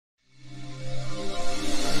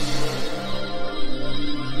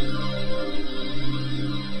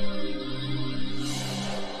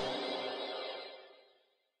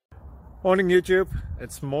Morning YouTube,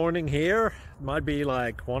 it's morning here. It might be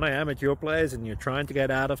like 1 a.m. at your place and you're trying to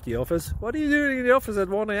get out of the office. What are you doing in the office at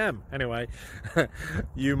 1 a.m.? Anyway,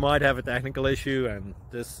 you might have a technical issue and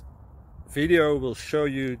this video will show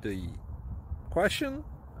you the question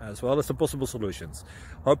as well as the possible solutions.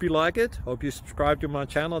 Hope you like it, hope you subscribe to my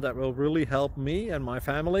channel. That will really help me and my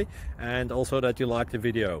family, and also that you like the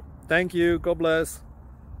video. Thank you, God bless.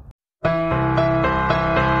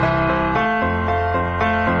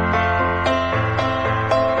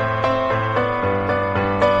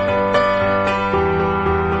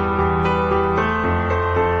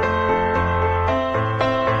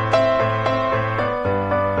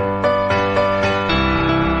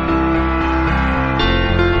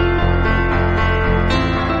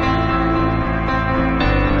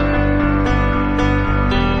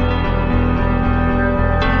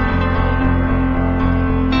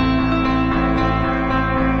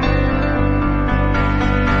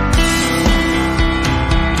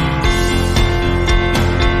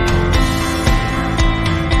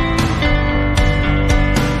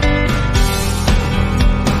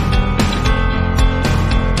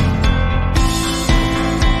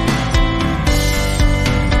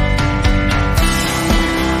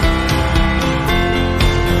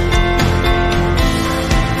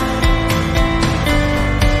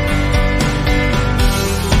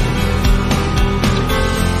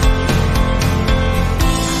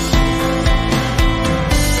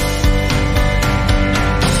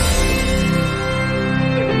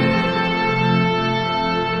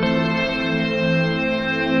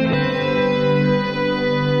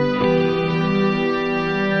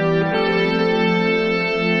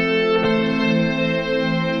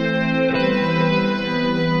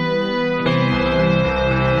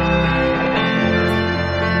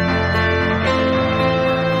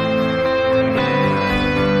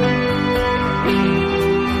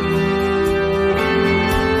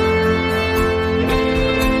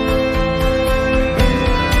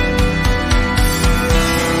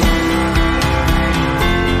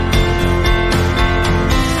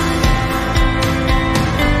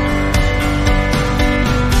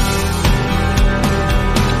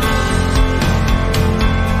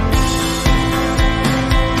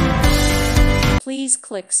 Please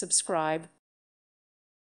click subscribe.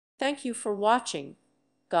 Thank you for watching.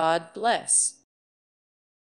 God bless.